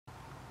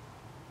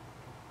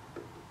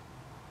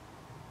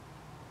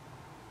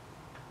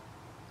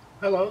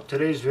Hello,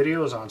 today's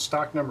video is on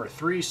stock number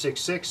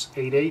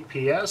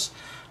 36688PS,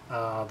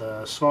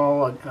 the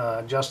small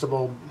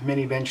adjustable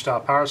mini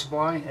benchtop power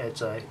supply.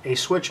 It's a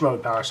switch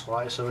mode power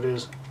supply, so it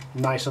is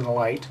nice and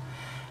light.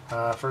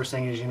 First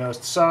thing is, you notice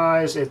the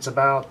size. It's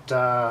about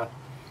 4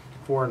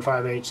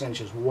 5/8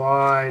 inches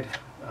wide,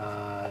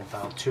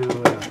 about 2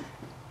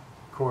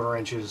 1/4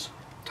 inches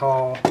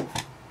tall,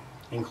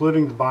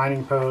 including the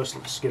binding post.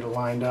 Let's get it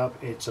lined up.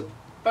 It's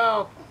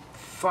about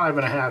 5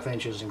 1/2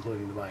 inches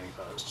including the binding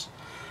posts.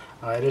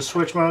 It is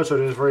switch mode, so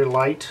it is very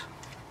light.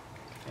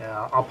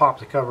 I'll pop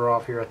the cover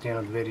off here at the end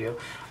of the video.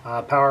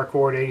 Power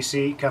cord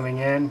AC coming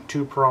in,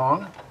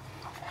 2-prong.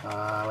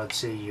 Let's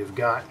see, you've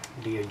got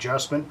the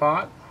adjustment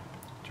pot.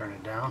 Turn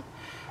it down.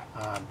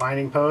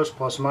 Binding post,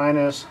 plus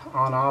minus,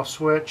 on-off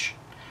switch.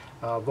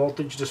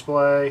 Voltage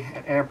display,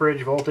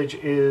 amperage. Voltage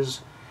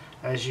is,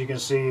 as you can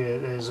see,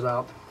 it is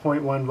about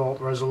 0.1 volt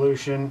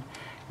resolution.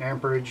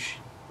 Amperage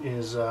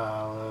is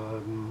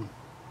about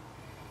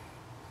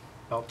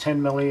 10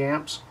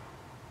 milliamps.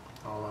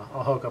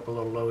 I'll hook up a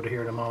little load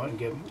here in a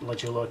moment and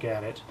let you look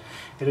at it.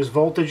 It is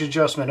voltage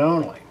adjustment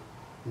only,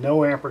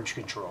 no amperage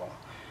control.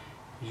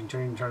 You can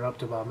turn it up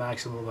to about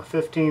maximum of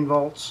 15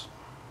 volts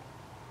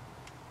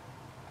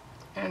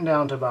and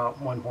down to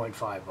about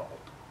 1.5 volt.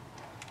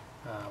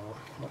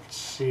 Let's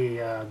see,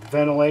 the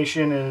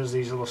ventilation is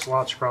these little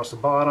slots across the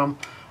bottom.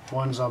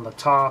 Ones on the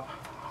top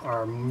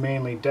are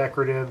mainly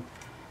decorative.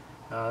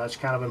 That's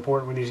kind of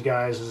important with these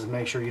guys, is to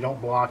make sure you don't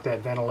block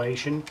that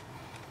ventilation.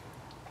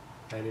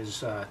 That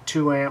is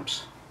 2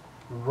 amps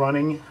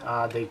running.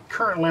 The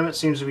current limit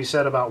seems to be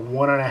set about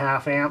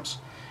 1.5 amps,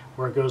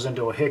 where it goes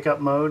into a hiccup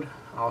mode.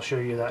 I'll show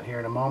you that here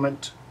in a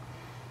moment.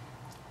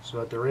 So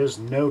that there is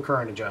no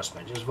current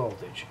adjustment, just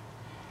voltage.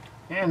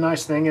 And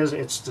nice thing is,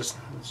 it's just,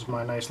 this is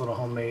my nice little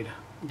homemade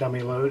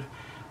dummy load.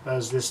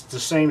 As this the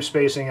same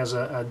spacing as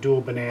a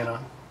dual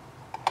banana.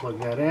 Plug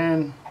that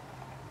in.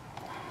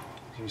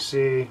 As you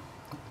see,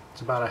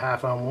 it's about a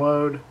 1/2 ohm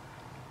load.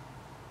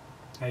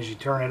 As you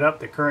turn it up,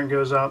 the current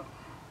goes up.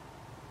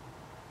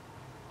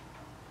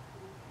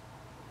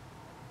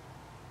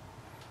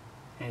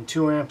 And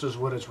 2 amps is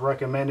what it's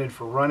recommended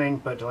for running,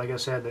 but like I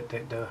said,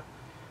 the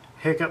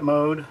hiccup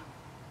mode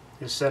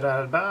is set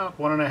at about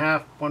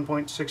 1.5,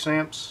 1.6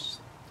 amps.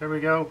 There we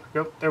go.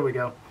 There we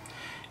go.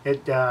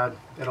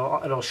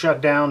 It'll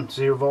shut down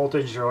 0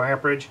 voltage, 0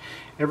 amperage.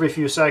 Every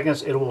few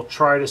seconds, it will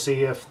try to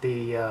see if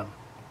the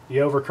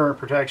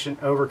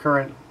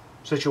overcurrent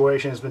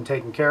situation has been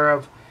taken care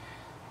of,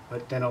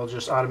 but then it'll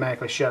just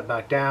automatically shut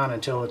back down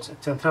until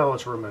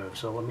it's removed.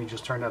 So let me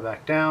just turn that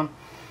back down.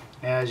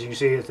 As you can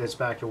see, it's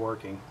back to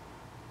working.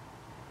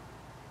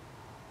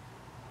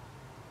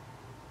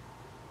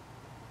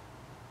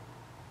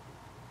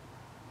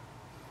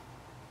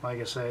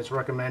 Like I say, it's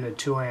recommended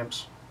 2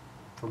 amps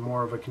for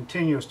more of a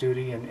continuous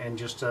duty, and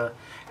just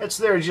it's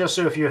there just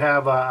so if you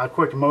have a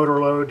quick motor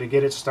load to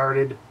get it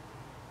started,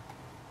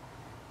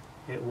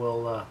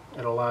 it'll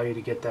allow you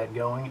to get that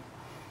going.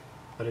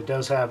 But it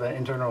does have an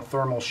internal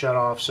thermal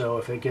shutoff, so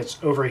if it gets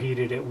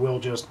overheated, it will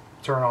just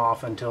turn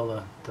off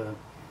until the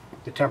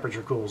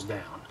temperature cools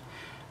down.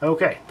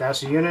 Okay, that's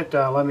the unit.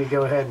 Let me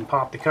go ahead and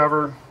pop the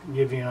cover and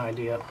give you an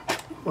idea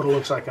what it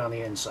looks like on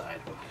the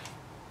inside.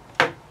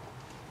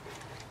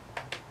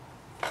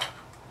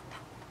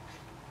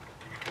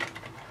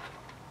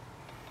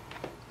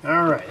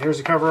 Alright, here's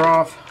the cover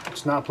off.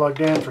 It's not plugged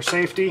in for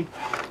safety.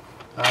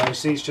 You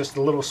see it's just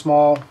a little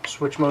small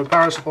switch mode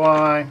power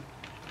supply.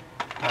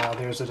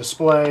 There's a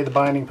display, the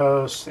binding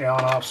post, the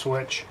on-off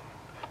switch.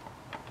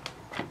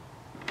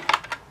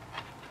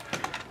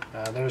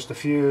 There's the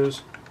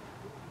fuse.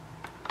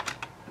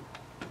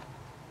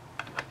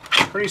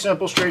 Pretty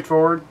simple,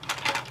 straightforward.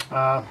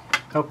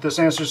 Hope this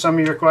answers some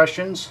of your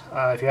questions.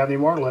 If you have any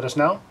more, let us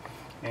know.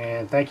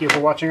 And thank you for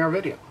watching our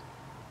video.